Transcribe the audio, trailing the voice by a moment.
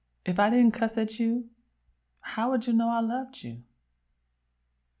If I didn't cuss at you, how would you know I loved you?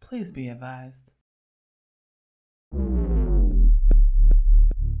 Please be advised.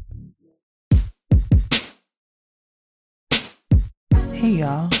 Hey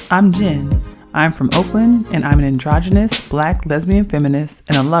y'all, I'm Jen. I'm from Oakland and I'm an androgynous, black, lesbian feminist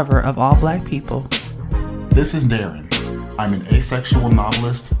and a lover of all black people. This is Darren. I'm an asexual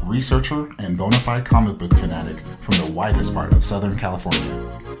novelist, researcher, and bona fide comic book fanatic from the widest part of Southern California.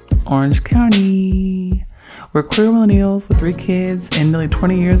 Orange County. We're queer millennials with 3 kids and nearly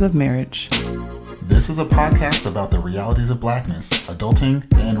 20 years of marriage. This is a podcast about the realities of blackness, adulting,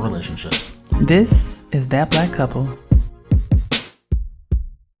 and relationships. This is That Black Couple.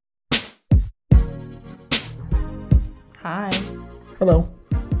 Hi. Hello.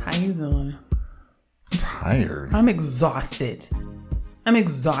 How you doing? I'm tired. I'm exhausted.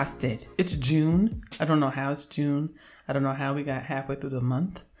 It's June. I don't know how it's June. I don't know how we got halfway through the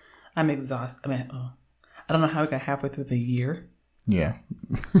month. I'm exhausted. I don't know how we got halfway through the year. Yeah.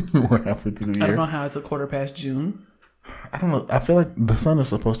 We're halfway through the year. I don't know how it's a quarter past June. I don't know. I feel like the sun is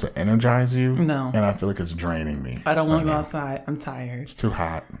supposed to energize you. No. And I feel like it's draining me. I don't want to go outside. I'm tired. It's too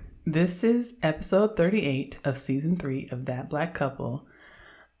hot. This is episode 38 of season 3 of That Black Couple.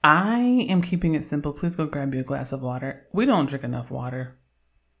 I am keeping it simple. Please go grab you a glass of water. We don't drink enough water.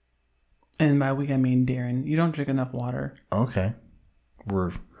 And by we, I mean Darren. You don't drink enough water. Okay.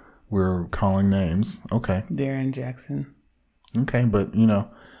 We're calling names. Okay. Darren Jackson. Okay, but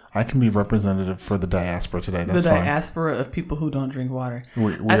I can be representative for the diaspora today. That's fine. The diaspora of people who don't drink water.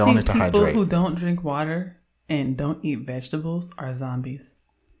 We all need to hydrate. People who don't drink water and don't eat vegetables are zombies.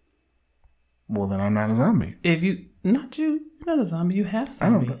 Well, then I'm not a zombie. You're not a zombie. You half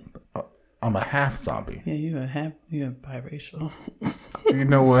zombie. I'm a half zombie. Yeah, you're biracial. You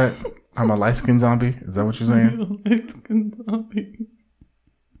know what? I'm a light-skinned zombie. Is that what you're saying? Light-skinned zombie.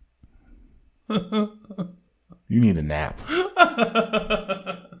 You need a nap.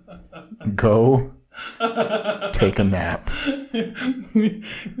 Go take a nap.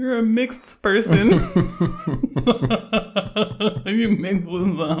 You're a mixed person. You mixed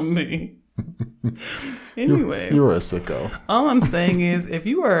with zombie. Anyway. You're a sicko. All I'm saying is if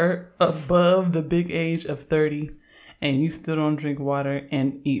you are above the big age of 30 and you still don't drink water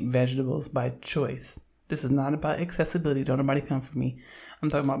and eat vegetables by choice, this is not about accessibility. Don't nobody come for me. I'm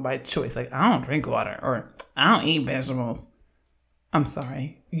talking about by choice. Like, I don't drink water or I don't eat vegetables. I'm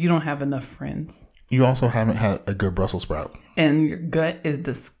sorry. You don't have enough friends. You also haven't had a good Brussels sprout. And your gut is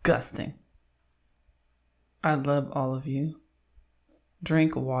disgusting. I love all of you.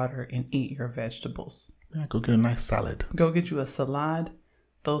 Drink water and eat your vegetables. Yeah, go get a nice salad. Go get you a salad.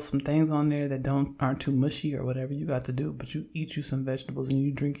 Throw some things on there that aren't too mushy or whatever you got to do. But you eat you some vegetables and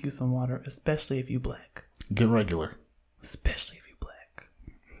you drink you some water, especially if you black. Get regular. Especially if you black.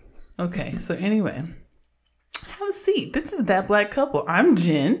 Okay, so anyway. Have a seat. This is That Black Couple. I'm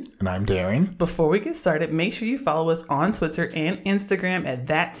Jen. And I'm Darren. Before we get started, make sure you follow us on Twitter and Instagram at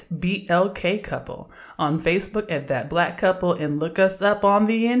That BLK Couple. On Facebook at That Black Couple. And look us up on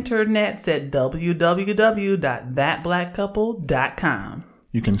the internets at www.thatblackcouple.com.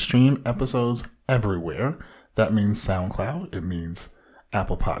 You can stream episodes everywhere. That means SoundCloud. It means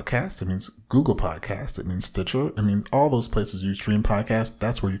Apple Podcasts. It means Google Podcasts. It means Stitcher. It means all those places you stream podcasts.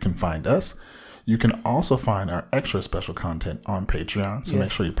 That's where you can find us. You can also find our extra special content on Patreon. So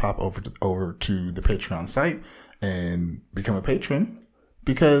Make sure you pop over to the Patreon site and become a patron.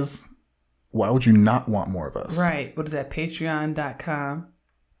 Because why would you not want more of us? Right. What is that?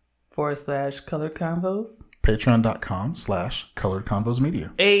 Patreon.com/Colored Convos? Patreon.com/Colored Convos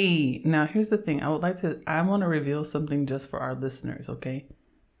Media. Hey, now here's the thing. I want to reveal something just for our listeners, okay?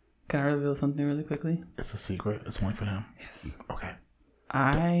 Can I reveal something really quickly? It's a secret. It's only for him. Yes. Okay.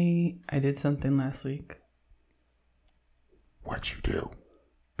 I did something last week. What'd you do?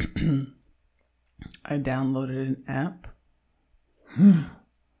 I downloaded an app.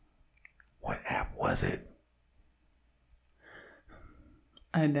 What app was it?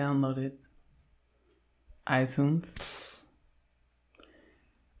 I downloaded iTunes.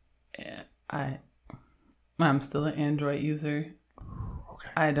 I'm still an Android user.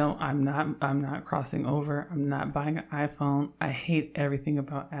 I'm not crossing over. I'm not buying an iPhone. I hate everything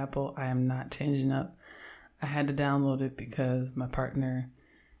about Apple. I am not changing up. I had to download it because my partner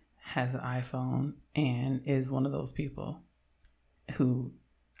has an iPhone and is one of those people who,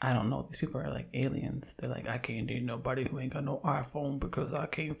 I don't know, these people are like aliens. They're like, I can't date nobody who ain't got no iPhone because I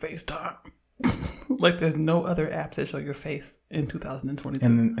can't FaceTime. Like there's no other apps that show your face in 2022.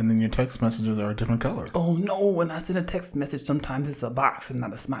 And then your text messages are a different color. Oh no, when I send a text message, sometimes it's a box and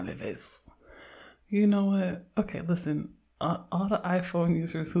not a smiley face. You know what? Okay, listen. all the iPhone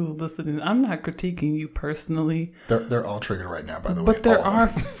users who's listening, I'm not critiquing you personally. They're all triggered right now, by the way. But there are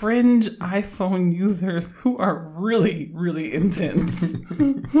fringe iPhone users who are really, really intense.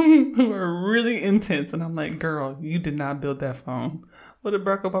 Who are really intense. And I'm like, girl, you did not build that phone. What did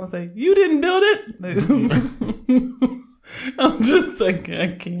Barack Obama say? You didn't build it? I'm just like,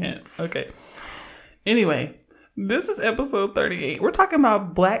 I can't. Okay. Anyway, this is episode 38. We're talking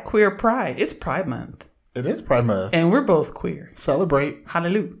about Black Queer Pride. It's Pride Month. It is Pride Month. And we're both queer. Celebrate.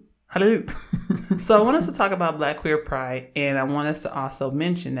 Hallelujah. Hallelujah. So I want us to talk about Black Queer Pride. And I want us to also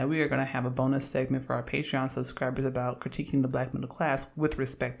mention that we are going to have a bonus segment for our Patreon subscribers about critiquing the Black middle class with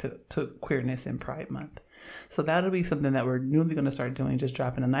respect to queerness in Pride Month. So that'll be something that we're newly going to start doing, just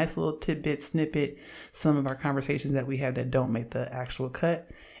dropping a nice little tidbit, snippet, some of our conversations that we have that don't make the actual cut.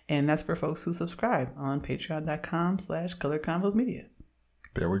 And that's for folks who subscribe on patreon.com/ColoredConvosMedia.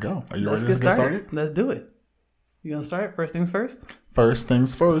 There we go. Are you ready to get started? Let's do it. You gonna start? First things first? First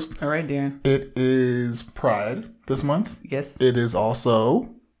things first. All right, Darren. It is Pride this month. Yes. It is also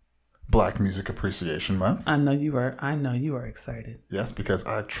Black Music Appreciation Month. I know you are excited. Yes, because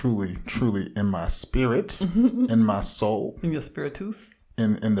I truly, in my spirit, in my soul, in your spiritus,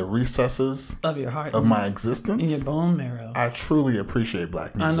 in the recesses of your heart, of my existence, in your bone marrow, I truly appreciate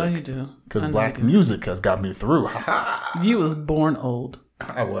Black music. I know you do. Because Black music has got me through. You was born old.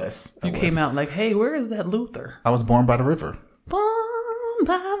 I was. You came out like, hey, where is that Luther? I was born by the river. Born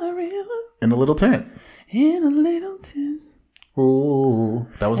by the river. In a little tent. In a little tent. Ooh,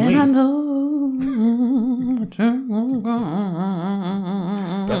 that was and me. I know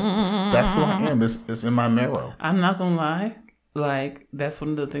that's who I am. It's in my marrow. I'm not gonna lie. Like, that's one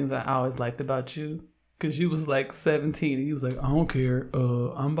of the things I always liked about you. Because you was like 17 and you was like, I don't care.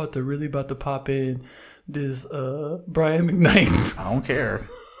 I'm about to pop in this Brian McKnight. I don't care.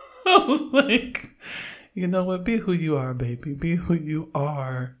 I was like, you know what? Be who you are, baby. Be who you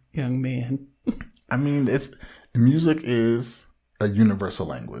are, young man. I mean, music is a universal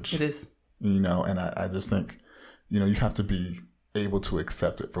language. It is. You know, and I just think, you know, you have to be able to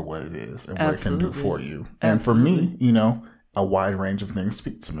accept it for what it is and what it can do for you. And for me, you know, a wide range of things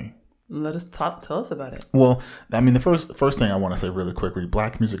speak to me. Let us tell us about it. Well, I mean, the first thing I want to say really quickly,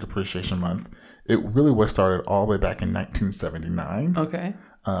 Black Music Appreciation Month, it really was started all the way back in 1979. Okay.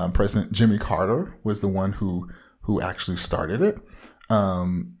 President Jimmy Carter was the one who actually started it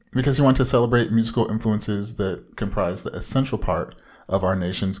because he wanted to celebrate musical influences that comprise the essential part of our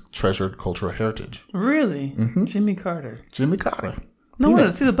nation's treasured cultural heritage. Really? Mm-hmm. Jimmy Carter. No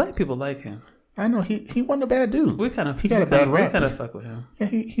wonder. See, the black people like him. I know he wasn't a bad dude. He got a bad rap. We kind of fuck with him. Yeah,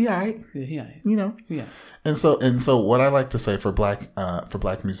 he alright. Yeah, he alright. You know. Yeah. And so what I like to say for Black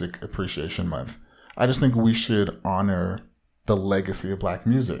Music Appreciation Month, I just think we should honor the legacy of Black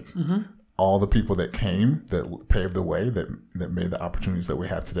music. Mm-hmm. All the people that came, that paved the way, that made the opportunities that we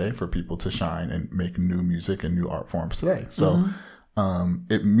have today for people to shine and make new music and new art forms today. So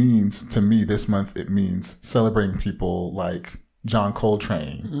it means, to me, this month, it means celebrating people like John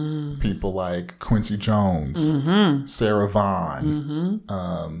Coltrane, people like Quincy Jones, Sarah Vaughan,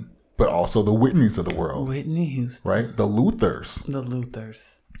 but also the Whitneys of the world. Whitney Houston. Right? The Luthers.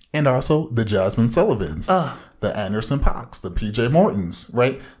 And also the Jasmine Sullivans, the Anderson .Paaks, the P.J. Mortons,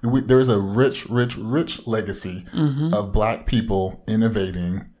 right? There's a rich legacy of Black people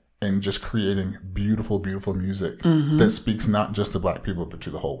innovating and just creating beautiful, beautiful music that speaks not just to Black people, but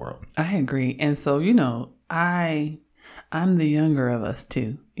to the whole world. I agree. And so, you know, I'm the younger of us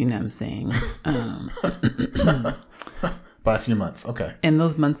too. You know what I'm saying? By a few months. Okay. And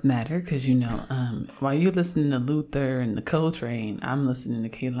those months matter because, you know, while you're listening to Luther and the Coltrane, I'm listening to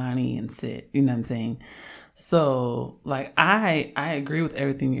Kehlani and Sid. You know what I'm saying? So, like, I agree with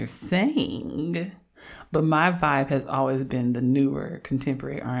everything you're saying, but my vibe has always been the newer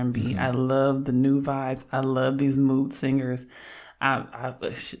contemporary R&B. I love the new vibes. I love these mood singers.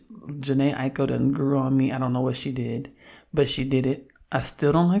 Jhené Aiko done grew on me. I don't know what she did, but she did it. I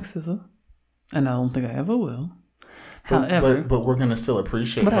still don't like SZA, and I don't think I ever will. However, but we're gonna still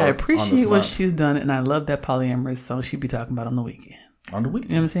appreciate. But I appreciate what she's done, and I love that polyamorous song she'd be talking about on the weekend. You know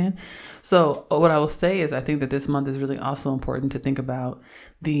what I'm saying? So what I will say is, I think that this month is really also important to think about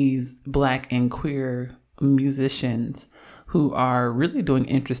these Black and queer musicians who are really doing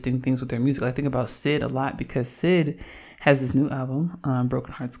interesting things with their music. I think about Sid a lot because Sid has this new album,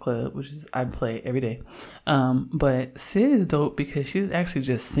 Broken Hearts Club, which is I play every day. But Sid is dope because she's actually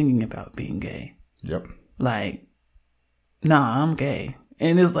just singing about being gay. Yep. Like, nah, I'm gay.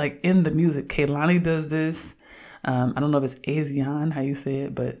 And it's like in the music. Kehlani does this. I don't know if it's Asian, how you say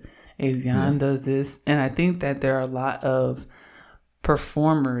it, but Asian does this. And I think that there are a lot of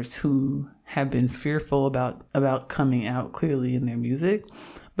performers who have been fearful about coming out clearly in their music.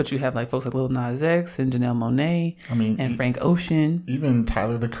 But you have like folks like Lil Nas X and Janelle Monáe and Frank Ocean. Even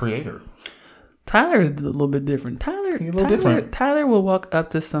Tyler, the Creator. Tyler is a little bit different. Tyler will walk up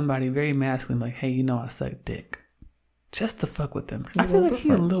to somebody very masculine, like, hey, you know I suck dick. Just to fuck with them. I feel like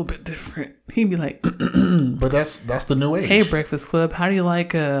he's a little bit different. He'd be like... But that's the new age. Hey, Breakfast Club, how do you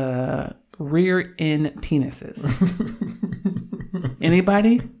like rear end penises?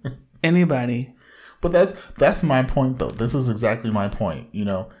 Anybody? But that's my point, though. This is exactly my point. You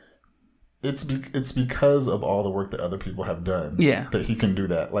know, it's because of all the work that other people have done that he can do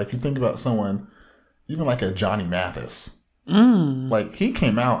that. Like, you think about someone, even like a Johnny Mathis. Like, he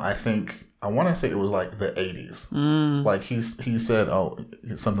came out, I want to say it was like the 80s. Like, he said,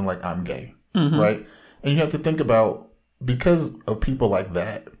 something like, I'm gay. Right? And you have to think about, because of people like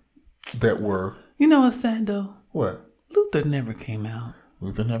that were... You know what's sad, though? What? Luther never came out.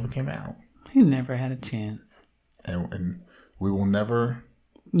 He never had a chance. And we will never...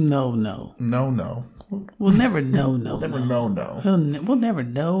 No. We'll never no. We'll never no. We'll never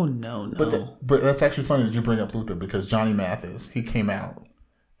no. But that's actually funny that you bring up Luther, because Johnny Mathis, he came out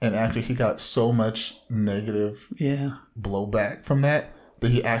and actually he got so much negative blowback from that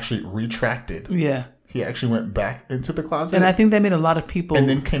he actually retracted. Yeah. He actually went back into the closet. And I think that made a lot of people... And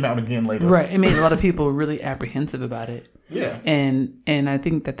then came out again later. Right. It made a lot of people really apprehensive about it. Yeah. And I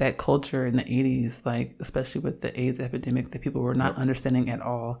think that culture in the 80s, like, especially with the AIDS epidemic, that people were not understanding at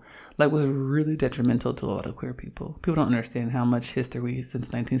all, like, was really detrimental to a lot of queer people. People don't understand how much history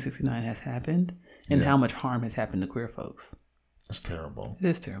since 1969 has happened and how much harm has happened to queer folks. It's terrible. It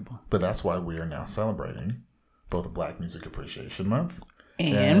is terrible. But that's why we are now celebrating both Black Music Appreciation Month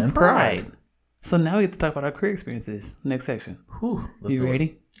and Pride. So now we get to talk about our queer experiences. Next section. You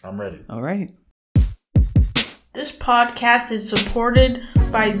ready? I'm ready. All right. This podcast is supported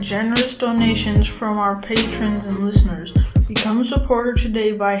by generous donations from our patrons and listeners. Become a supporter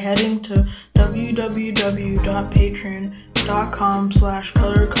today by heading to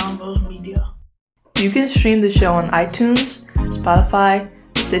www.patreon.com/colorcombosmedia. You can stream the show on iTunes, Spotify,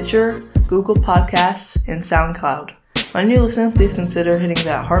 Stitcher, Google Podcasts, and SoundCloud. When you listen, please consider hitting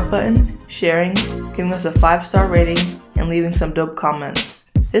that heart button, sharing, giving us a 5-star rating, and leaving some dope comments.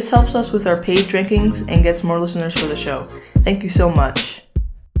 This helps us with our page rankings and gets more listeners for the show. Thank you so much.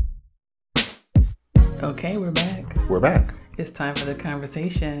 Okay, we're back. It's time for the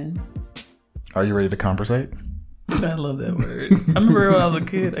conversation. Are you ready to conversate? I love that word. I remember when I was a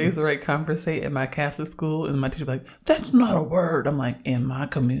kid, I used to write conversate at my Catholic school, and my teacher would be like, that's not a word. I'm like, in my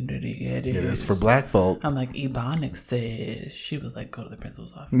community, it is. It is for Black folk. I'm like, Ebonics says. She was like, go to the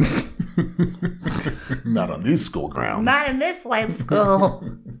principal's office. Not on these school grounds. Not in this white school.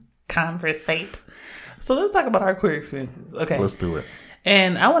 Conversate. So let's talk about our queer experiences. Okay. Let's do it.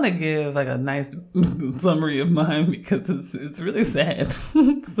 And I want to give like a nice summary of mine because it's really sad.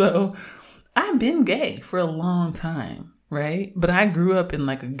 So I've been gay for a long time, right? But I grew up in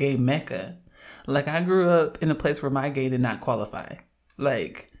like a gay mecca. Like I grew up in a place where my gay did not qualify.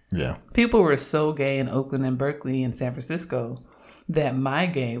 Like, people were so gay in Oakland and Berkeley and San Francisco that my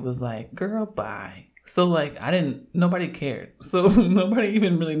gay was like, girl, bye. So like nobody cared. So nobody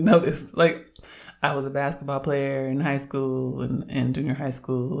even really noticed. Like I was a basketball player in high school and junior high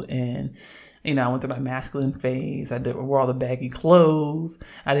school, and you know, I went through my masculine phase. I wore all the baggy clothes.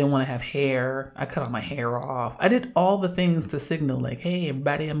 I didn't want to have hair. I cut all my hair off. I did all the things to signal like, hey,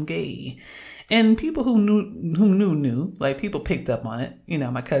 everybody, I'm gay. And people who knew. Like, people picked up on it. You know,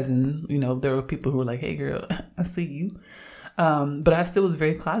 my cousin, you know, there were people who were like, hey, girl, I see you. But I still was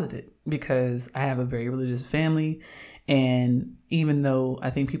very closeted because I have a very religious family. And even though I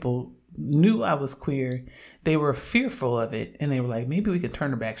think people knew I was queer, they were fearful of it. And they were like, maybe we could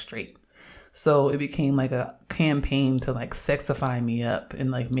turn her back straight. So it became like a campaign to like sexify me up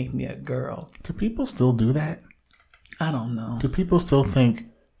and like make me a girl. Do people still do that? I don't know. Do people still think,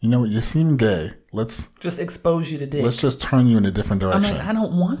 you know what, you seem gay. Let's just expose you to dick. Let's just turn you in a different direction. I'm like, I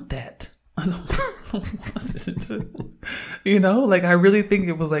don't want that. I don't you know, like I really think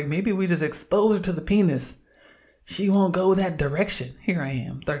it was like maybe we just expose her to the penis. She won't go that direction. Here I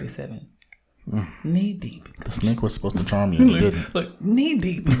am, 37. Knee deep. The snake was supposed to charm you and it didn't. Look, knee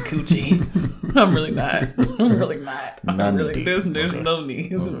deep in coochie. I'm really not. There's no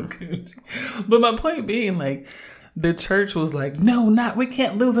knees in the coochie. But my point being, like, the church was like, no, we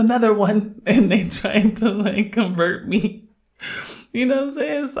can't lose another one. And they tried to like convert me. You know what I'm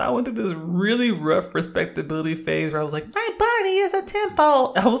saying? So I went through this really rough respectability phase where I was like, my body is a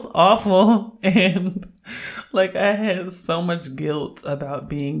temple. I was awful. And like I had so much guilt about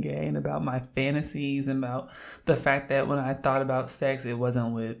being gay and about my fantasies and about the fact that when I thought about sex, it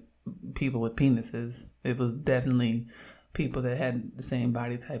wasn't with people with penises. It was definitely people that had the same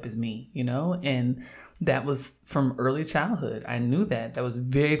body type as me, you know? And that was from early childhood. I knew that. That was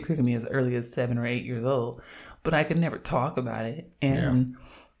very clear to me as early as 7 or 8 years old. But I could never talk about it. And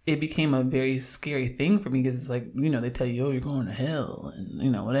it became a very scary thing for me because it's like, you know, they tell you, oh, you're going to hell and, you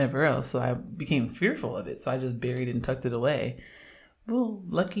know, whatever else. So I became fearful of it. So I just buried it and tucked it away. Well,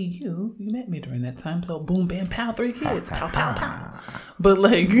 lucky you met me during that time. So boom, bam, pow, 3 kids. Pow, pow, pow. But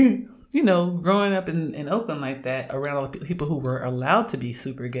like, you know, growing up in Oakland like that, around all the people who were allowed to be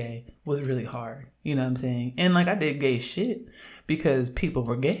super gay was really hard. You know what I'm saying? And like I did gay shit because people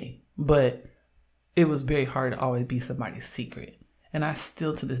were gay. But it was very hard to always be somebody's secret. And I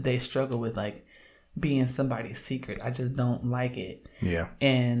still to this day struggle with like being somebody's secret. I just don't like it. Yeah.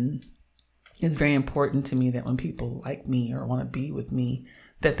 And it's very important to me that when people like me or want to be with me,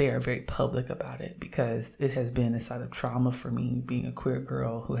 that they are very public about it, because it has been a side of trauma for me being a queer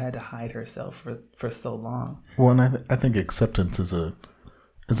girl who had to hide herself for so long. Well, and I think acceptance is a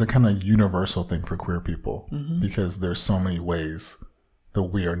kind of universal thing for queer people, because there's so many ways that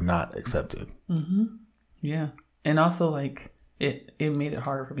we are not accepted. Mm-hmm. Yeah. And also like it made it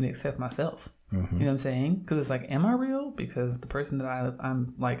harder for me to accept myself. Mm-hmm. You know what I'm saying? Because it's like, am I real? Because the person that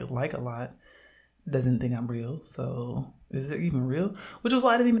I'm like a lot doesn't think I'm real. So is it even real? Which is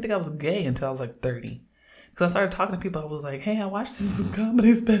why I didn't even think I was gay until I was like 30. Because I started talking to people. I was like, hey, I watched this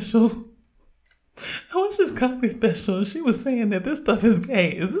comedy special. And she was saying that this stuff is gay.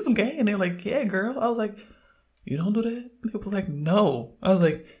 Is this gay? And they're like, yeah, girl. I was like, you don't do that? And it was like, no. I was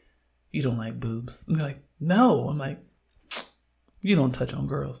like, you don't like boobs? And they're like, no. I'm like, you don't touch on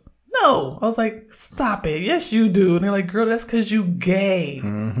girls. No. I was like, stop it. Yes, you do. And they're like, girl, that's because you gay.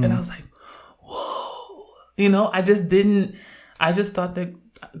 Mm-hmm. And I was like, whoa. You know, I just thought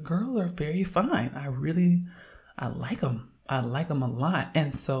that girls are very fine. I like them. I like them a lot.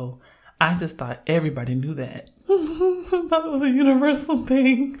 And so I just thought everybody knew that. I thought it was a universal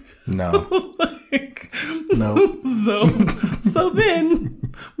thing. No. No. So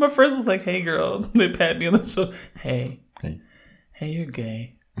then my friends was like, hey, girl. They pat me on the shoulder. Hey, you're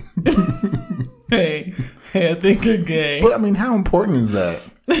gay. hey, I think you're gay. But I mean, how important is that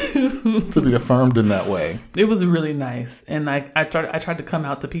to be affirmed in that way? It was really nice, and I tried to come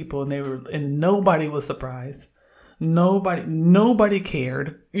out to people, and nobody was surprised. Nobody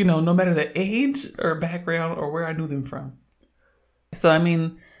cared. You know, no matter the age or background or where I knew them from. So I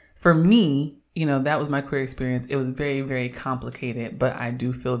mean, for me, you know, that was my queer experience. It was very, very complicated, but I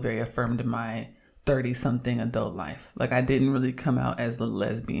do feel very affirmed in my 30-something adult life. Like I didn't really come out as a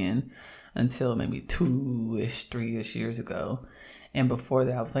lesbian until maybe 2-ish, 3-ish years ago. And before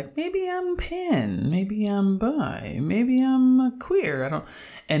that I was like, maybe I'm pan, maybe I'm bi, maybe I'm queer.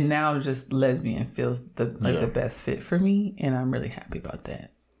 And now just lesbian feels the best fit for me, and I'm really happy about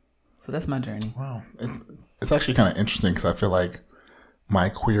that. So that's my journey. Wow. It's actually kind of interesting because I feel like my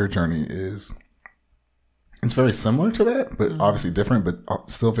queer journey it's very similar to that, but obviously different, but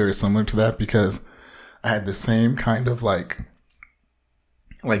still very similar to that, because I had the same kind of like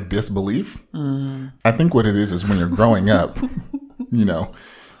disbelief. I think what it is when you're growing up, you know,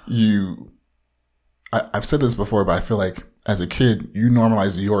 I've said this before, but I feel like as a kid, you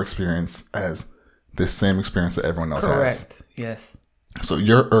normalize your experience as the same experience that everyone else has. Correct. Yes. So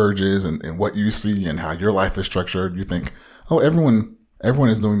your urges and what you see and how your life is structured, you think, oh, everyone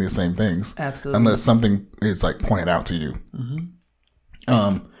is doing the same things. Absolutely. Unless something is like pointed out to you. Mm-hmm.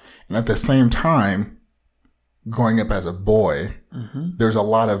 And at the same time, growing up as a boy, there's a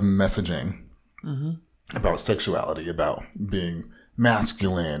lot of messaging about sexuality, about being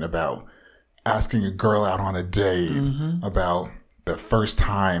masculine, about asking a girl out on a date, about the first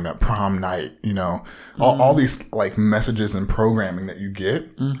time at prom night, you know, all these like messages and programming that you get.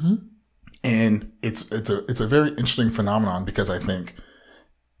 And it's a very interesting phenomenon, because I think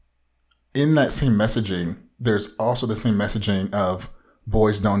in that same messaging, there's also the same messaging of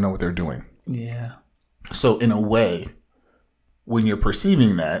boys don't know what they're doing. Yeah. So in a way, when you're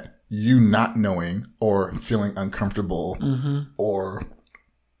perceiving that, you not knowing or feeling uncomfortable or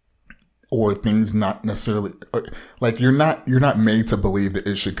things not necessarily like you're not made to believe that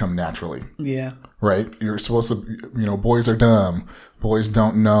it should come naturally. Yeah. Right? You're supposed to, you know, boys are dumb. Boys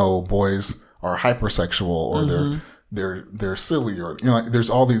don't know. Boys are hypersexual, or they're silly, or, you know, like there's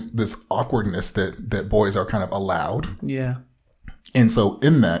all this awkwardness that boys are kind of allowed. Yeah. And so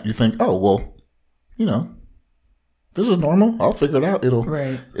in that, you think, oh, well, you know, this is normal. I'll figure it out.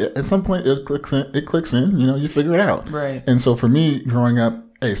 Right. At some point it clicks in, you know, you figure it out. Right. And so for me, growing up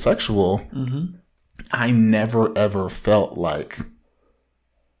asexual, I never ever felt like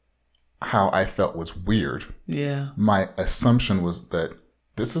how I felt was weird. Yeah. My assumption was that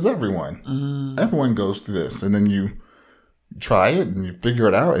this is everyone. Everyone goes through this. And then you try it and you figure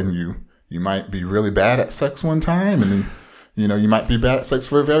it out, and you might be really bad at sex one time, and then you might be bad at sex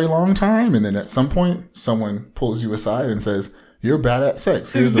for a very long time, and then at some point someone pulls you aside and says, you're bad at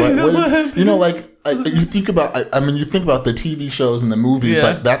sex. Here's the right way. You think about the TV shows and the movies.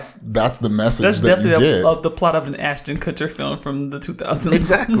 Like that's the message. That's that definitely you get. The plot of an Ashton Kutcher film from the 2000s.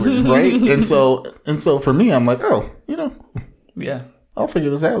 Exactly, right? and so for me, I'm like, yeah, I'll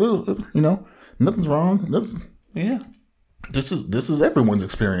figure this out. Nothing's wrong. Yeah, this is everyone's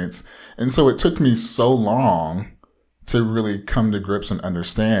experience, and so it took me so long to really come to grips and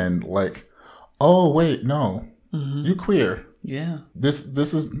understand. Like, oh wait, no, you queer. Yeah. This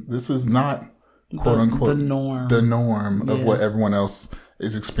is not quote unquote the norm of what everyone else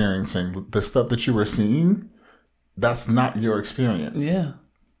is experiencing. The stuff that you were seeing, that's not your experience. Yeah.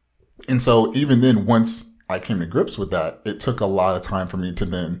 And so even then, once I came to grips with that, it took a lot of time for me to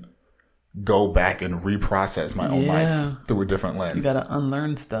then go back and reprocess my own life through a different lens. You got to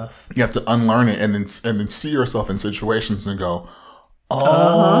unlearn stuff. You have to unlearn it and then see yourself in situations and go,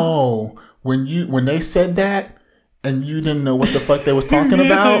 oh, when they said that, and you didn't know what the fuck they was talking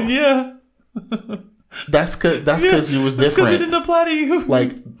about? Yeah. That's because you was different. Because it didn't apply to you.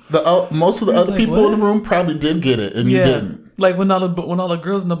 Like most of the other people in the room probably did get it, and you didn't. Like when all the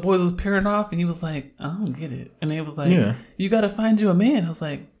girls and the boys was pairing off, and he was like, I don't get it. And they was like, you got to find you a man. I was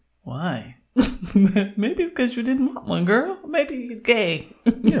like, why? Maybe it's because you didn't want one, girl. Maybe you're gay.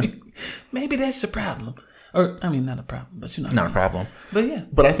 Yeah. Maybe that's your problem. Or, I mean, not a problem, but you know. Not a problem. But yeah.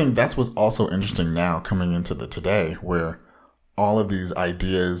 But I think that's what's also interesting now coming into the today, where all of these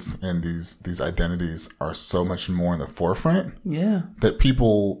ideas and these identities are so much more in the forefront. Yeah. That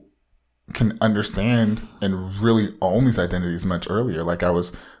people can understand and really own these identities much earlier. Like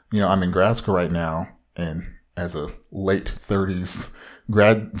I'm in grad school right now, and as a late 30s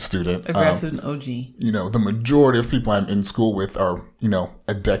grad student. A grad student OG. The majority of people I'm in school with are,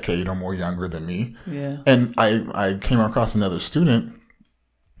 a decade or more younger than me. Yeah. And I came across another student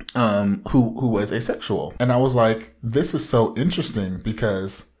who was asexual. And I was like, this is so interesting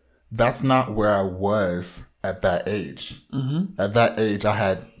because that's not where I was at that age. Mm-hmm. At that age,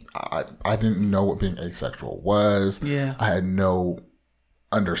 I didn't know what being asexual was. Yeah. I had no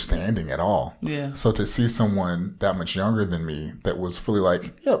understanding at all. Yeah. So to see someone that much younger than me that was fully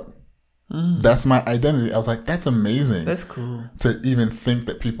like, yep, that's my identity. I was like, that's amazing. That's cool. To even think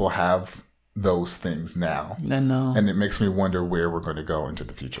that people have those things now. I know. And it makes me wonder where we're going to go into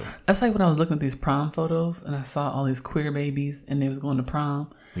the future. That's like when I was looking at these prom photos and I saw all these queer babies and they was going to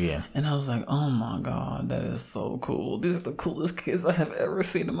prom. Yeah. And I was like, oh my God, that is so cool. These are the coolest kids I have ever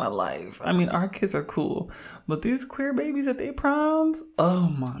seen in my life. I mean, our kids are cool, but these queer babies at their proms, oh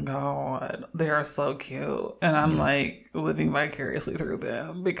my God, they are so cute. And I'm like living vicariously through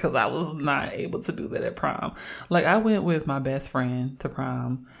them because I was not able to do that at prom. Like I went with my best friend to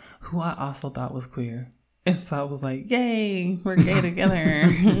prom, who I also thought was queer. And so I was like, yay, we're gay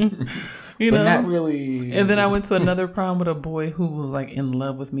together. But not really. And then I went to another prom with a boy who was like in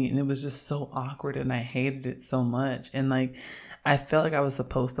love with me. And it was just so awkward. And I hated it so much. And like, I felt like I was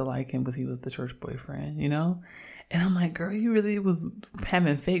supposed to like him because he was the church boyfriend, And I'm like, girl, you really was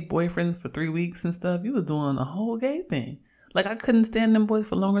having fake boyfriends for 3 weeks and stuff. You was doing a whole gay thing. Like, I couldn't stand them boys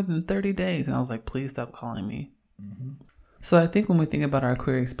for longer than 30 days. And I was like, please stop calling me. Mm-hmm. So I think when we think about our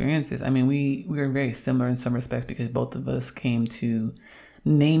queer experiences, I mean, we are very similar in some respects because both of us came to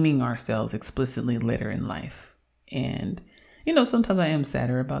naming ourselves explicitly later in life. And, sometimes I am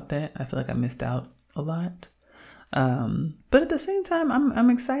sadder about that. I feel like I missed out a lot. But at the same time,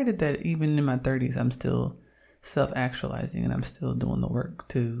 I'm excited that even in my 30s, I'm still self-actualizing and I'm still doing the work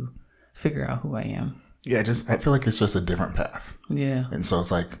to figure out who I am. Yeah, I feel like it's just a different path. Yeah. And so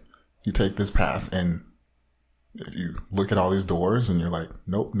it's like you take this path and if you look at all these doors and you're like,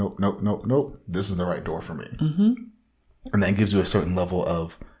 nope, this is the right door for me. Mm-hmm. And that gives you a certain level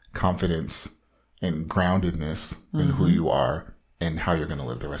of confidence and groundedness in who you are and how you're going to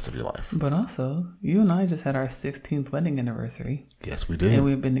live the rest of your life. But also, you and I just had our 16th wedding anniversary. Yes, we did. And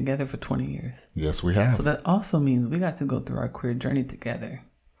we've been together for 20 years. Yes, we have. So that also means we got to go through our queer journey together.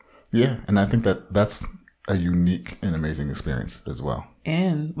 Yeah, and I think that's a unique and amazing experience as well.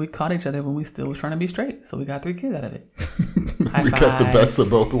 And we caught each other when we still was trying to be straight. So we got 3 kids out of it. We kept the best of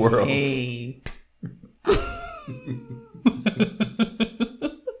both worlds. Hey.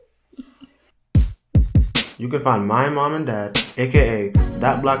 You can find my mom and dad, aka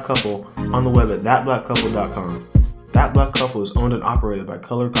That Black Couple, on the web at thatblackcouple.com. That Black Couple is owned and operated by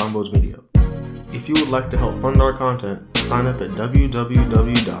Color Combos Media. If you would like to help fund our content, sign up at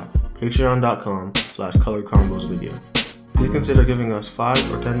www.patreon.com/colorcombosmedia. Please consider giving us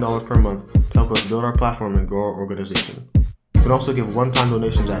 $5 or $10 per month to help us build our platform and grow our organization. You can also give one-time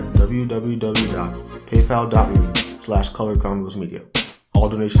donations at www.paypal.me/coloredconvosmedia. All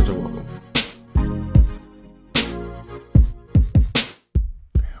donations are welcome.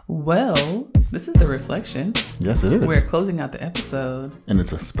 Well, this is the reflection. Yes, it is. We're closing out the episode. And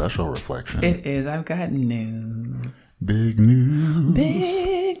it's a special reflection. It is. I've got news. Big news.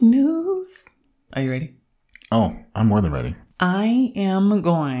 Big news. Are you ready? Oh, I'm more than ready. I am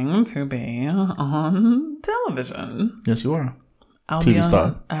going to be on television. Yes, you are. I'll TV be on,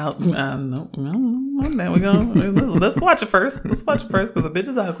 star. No, there we go. Let's watch it first. Let's watch it first because the bitch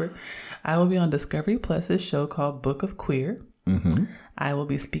is awkward. I will be on Discovery Plus's show called Book of Queer. Mm-hmm. I will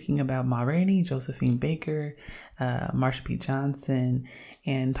be speaking about Ma Rainey, Josephine Baker, Marsha P. Johnson,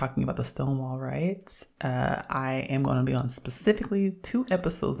 and talking about the Stonewall riots. I am going to be on specifically 2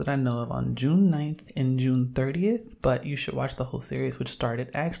 episodes that I know of on June 9th and June 30th, but you should watch the whole series, which started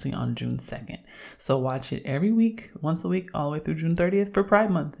actually on June 2nd. So watch it every week, once a week, all the way through June 30th for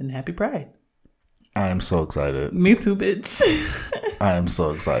Pride Month, and happy Pride. I am so excited. Me too, bitch. I am so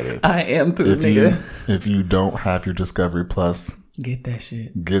excited. I am too, nigga. If you don't have your Discovery Plus, get that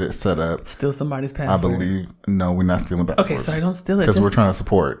shit. Get it set up. Steal somebody's password. I believe. No, we're not stealing passwords. Okay, sorry, don't steal it. Because we're trying to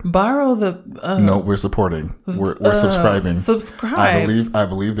support. Borrow the. No, we're supporting. We're subscribing. Subscribe. I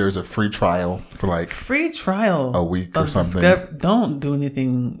believe there's a free trial for like free trial a week or something. Don't do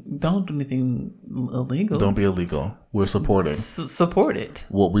anything illegal. Don't be illegal. We're supporting. Support it.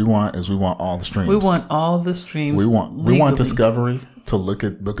 What we want is we want all the streams. We want all the streams. We want Discovery to look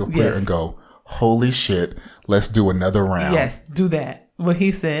at Book of Queer and go, holy shit, let's do another round. Yes, do that. What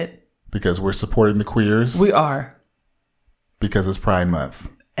he said. Because we're supporting the queers. We are. Because it's Pride Month.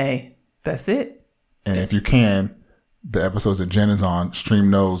 Hey, that's it. And if you can, the episodes that Jen is on, stream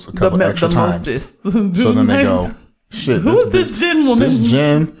those a couple extra times. So then they go, shit, who's this Jen woman? This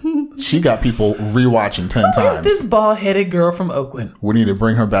Jen, she got people rewatching 10 times. Who is this bald-headed girl from Oakland? We need to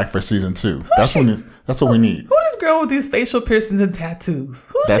bring her back for season 2. That's what we need. Who is this girl with these facial piercings and tattoos?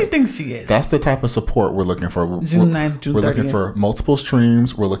 Who do you think she is? That's the type of support we're looking for. June 9th, June 30th. We're looking for multiple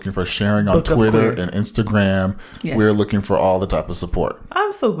streams. We're looking for sharing on Twitter and Instagram. Yes. We're looking for all the type of support.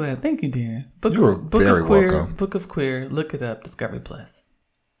 I'm so glad. Thank you, dear. Book of Queer. Welcome. Book of Queer. Look it up. Discovery Plus.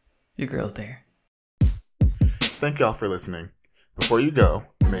 Your girl's there. Thank y'all for listening. Before you go,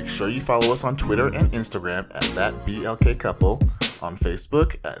 make sure you follow us on Twitter and Instagram at ThatBLKCouple, on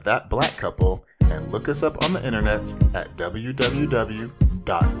Facebook at ThatBlackCouple, and look us up on the internets at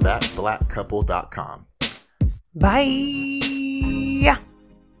www.thatblackcouple.com. Bye.